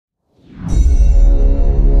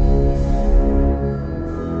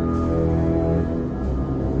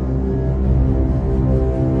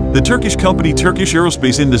Turkish company Turkish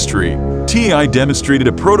Aerospace Industry, TAI demonstrated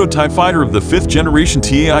a prototype fighter of the 5th generation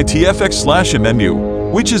TAI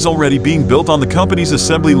TFX/M1a2, which is already being built on the company's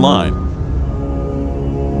assembly line.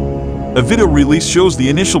 A video release shows the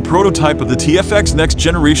initial prototype of the TFX next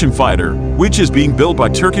generation fighter, which is being built by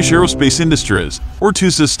Turkish Aerospace Industries, or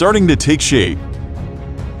TUSA, starting to take shape.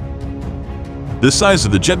 The size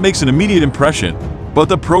of the jet makes an immediate impression, but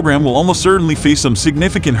the program will almost certainly face some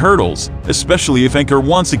significant hurdles, especially if Ankara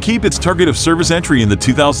wants to keep its target of service entry in the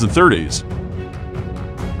 2030s.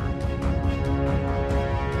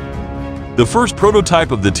 The first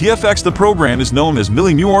prototype of the TFX, the program is known as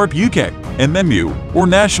M1a2 Abrams, or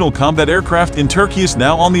National Combat Aircraft in Turkey, is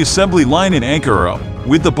now on the assembly line in Ankara,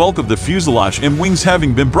 with the bulk of the fuselage and wings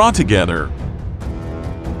having been brought together.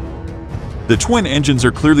 The twin engines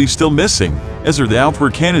are clearly still missing, as are the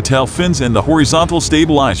outward canticle fins and the horizontal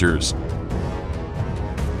stabilizers.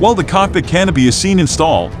 While the cockpit canopy is seen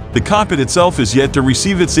installed, the cockpit itself is yet to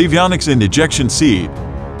receive its avionics and ejection seat.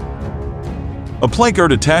 A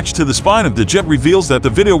placard attached to the spine of the jet reveals that the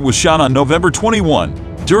video was shot on November 21,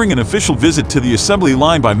 during an official visit to the assembly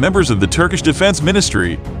line by members of the Turkish Defense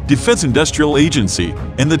Ministry, Defense Industrial Agency,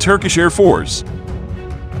 and the Turkish Air Force.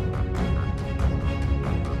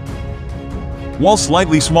 While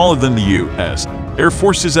slightly smaller than the U.S. Air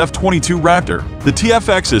Force's F-22 Raptor, the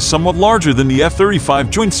TFX is somewhat larger than the F-35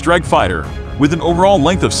 Joint Strike Fighter, with an overall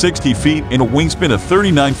length of 60 feet and a wingspan of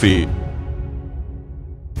 39 feet.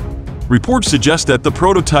 Reports suggest that the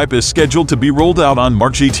prototype is scheduled to be rolled out on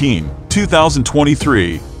March 18,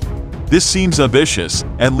 2023. This seems ambitious,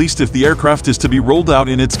 at least if the aircraft is to be rolled out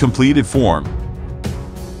in its completed form.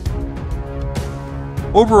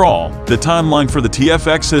 Overall, the timeline for the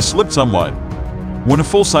TFX has slipped somewhat. When a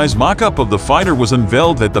full-size mock-up of the fighter was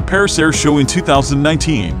unveiled at the Paris Air Show in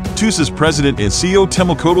 2019, TUSA's president and CEO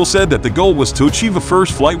Temel Kotal said that the goal was to achieve a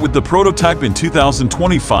first flight with the prototype in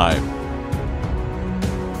 2025.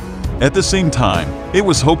 At the same time, it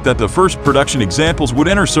was hoped that the first production examples would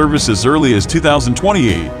enter service as early as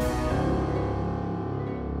 2028.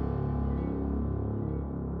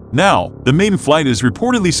 Now, the maiden flight is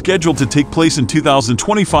reportedly scheduled to take place in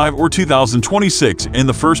 2025 or 2026, and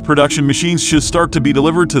the first production machines should start to be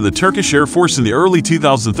delivered to the Turkish Air Force in the early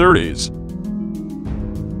 2030s.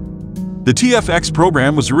 The TFX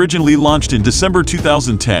program was originally launched in December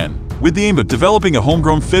 2010, with the aim of developing a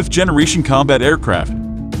homegrown 5th-generation combat aircraft.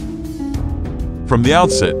 From the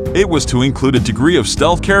outset, it was to include a degree of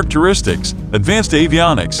stealth characteristics, advanced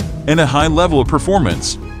avionics, and a high level of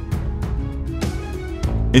performance.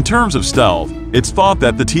 In terms of stealth, it's thought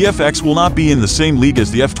that the TFX will not be in the same league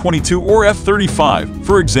as the F-22 or F-35,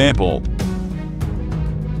 for example.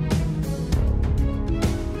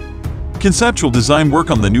 Conceptual design work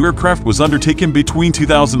on the new aircraft was undertaken between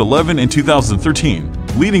 2011 and 2013,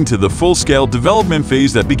 leading to the full-scale development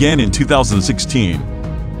phase that began in 2016.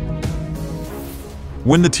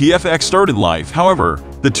 When the TFX started life, however,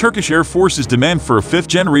 the Turkish Air Force's demand for a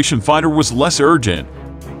 5th-generation fighter was less urgent.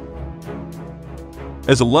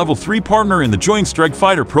 As a Level 3 partner in the Joint Strike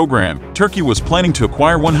Fighter program, Turkey was planning to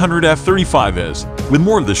acquire 100 F-35s, with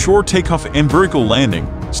more of the short takeoff and vertical landing,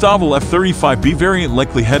 stable F-35B variant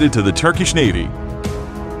likely headed to the Turkish Navy.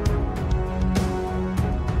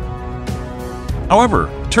 However,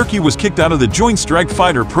 Turkey was kicked out of the Joint Strike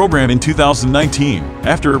Fighter program in 2019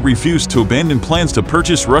 after it refused to abandon plans to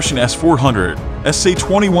purchase Russian S-400,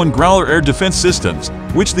 SA-21 Growler air defense systems,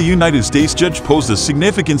 which the United States judged posed a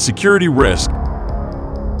significant security risk.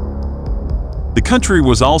 The country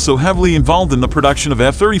was also heavily involved in the production of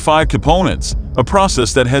F-35 components, a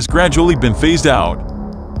process that has gradually been phased out.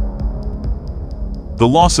 The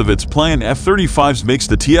loss of its planned F-35s makes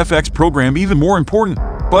the TFX program even more important,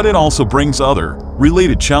 but it also brings other,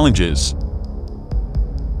 related challenges.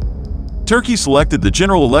 Turkey selected the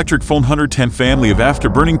General Electric F-110 family of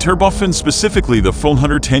afterburning turbofans, specifically the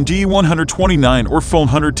F-110G129 or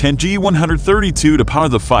F-110G132 to power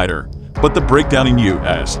the fighter, but the breakdown in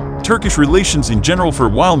U.S.-Turkish relations in general for a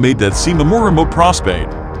while made that seem a more remote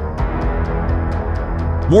prospect.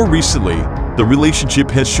 More recently, the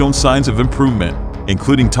relationship has shown signs of improvement,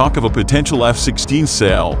 including talk of a potential F-16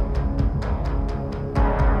 sale.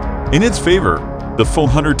 In its favor, the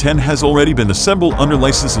F-110 has already been assembled under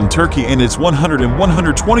license in Turkey, and its 100 and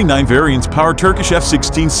 129 variants power Turkish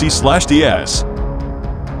F-16C/DS.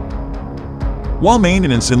 While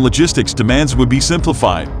maintenance and logistics demands would be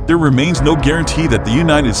simplified, there remains no guarantee that the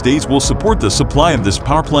United States will support the supply of this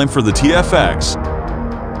power plant for the TFX.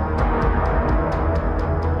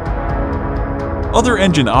 Other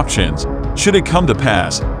engine options, should it come to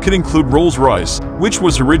pass, could include Rolls-Royce, which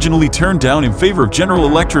was originally turned down in favor of General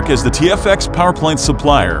Electric as the TFX powerplant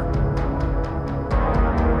supplier.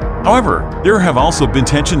 However, there have also been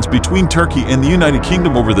tensions between Turkey and the United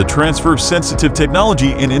Kingdom over the transfer of sensitive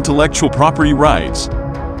technology and intellectual property rights.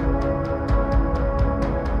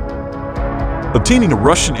 Obtaining a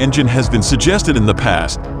Russian engine has been suggested in the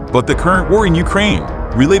past, but the current war in Ukraine,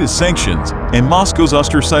 related sanctions, and Moscow's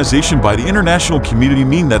ostracization by the international community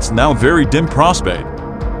mean that's now a very dim prospect.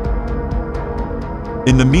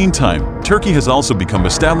 In the meantime, Turkey has also become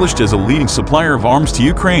established as a leading supplier of arms to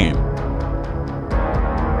Ukraine.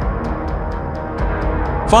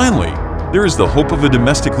 Finally, there is the hope of a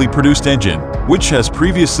domestically produced engine, which has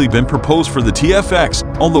previously been proposed for the TFX,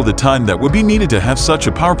 although the time that would be needed to have such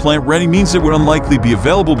a power plant ready means it would unlikely be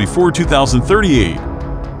available before 2038.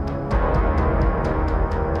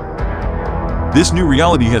 This new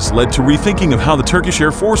reality has led to rethinking of how the Turkish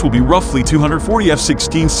Air Force will be roughly 240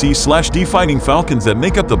 F-16C/D Fighting Falcons that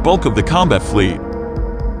make up the bulk of the combat fleet.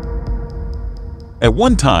 At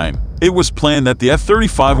one time, it was planned that the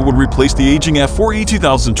F-35 would replace the aging F-4E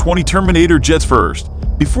 2020 Terminator jets first,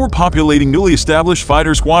 before populating newly established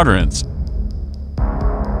fighter squadrons.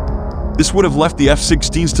 This would have left the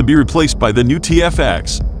F-16s to be replaced by the new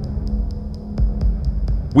TFX.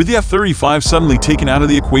 With the F-35 suddenly taken out of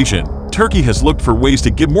the equation, Turkey has looked for ways to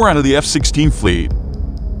get more out of the F-16 fleet.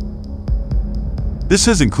 This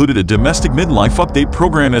has included a domestic midlife update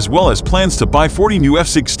program as well as plans to buy 40 new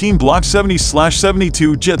F-16 Block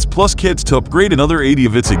 70/72 jets plus kits to upgrade another 80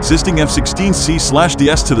 of its existing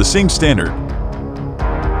F-16C/DS to the same standard.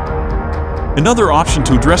 Another option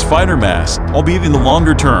to address fighter mass, albeit in the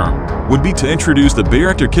longer term, would be to introduce the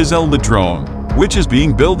Bayraktar Kızılelma drone, which is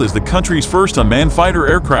being billed as the country's first unmanned fighter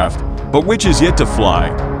aircraft, but which is yet to fly.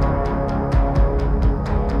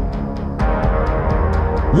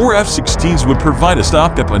 More F-16s would provide a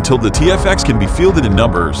stopgap until the TFX can be fielded in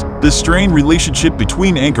numbers. The strained relationship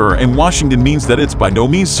between Ankara and Washington means that it's by no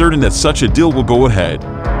means certain that such a deal will go ahead.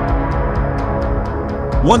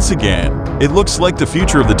 Once again, it looks like the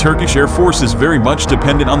future of the Turkish Air Force is very much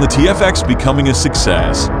dependent on the TFX becoming a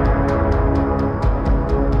success.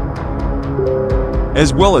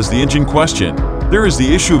 As well as the engine question, there is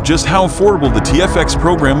the issue of just how affordable the TFX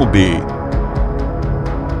program will be.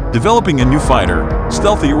 Developing a new fighter,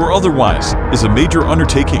 stealthy or otherwise, is a major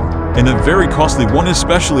undertaking, and a very costly one,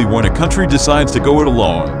 especially when a country decides to go it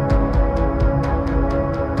alone.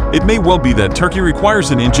 It may well be that Turkey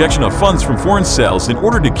requires an injection of funds from foreign sales in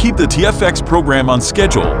order to keep the TFX program on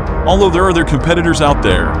schedule, although there are other competitors out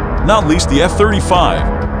there, not least the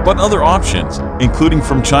F-35, but other options, including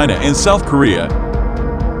from China and South Korea.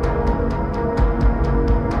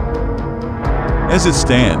 As it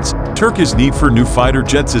stands, Turkey's need for new fighter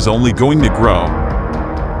jets is only going to grow.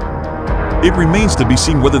 It remains to be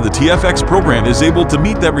seen whether the TFX program is able to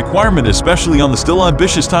meet that requirement, especially on the still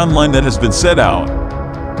ambitious timeline that has been set out.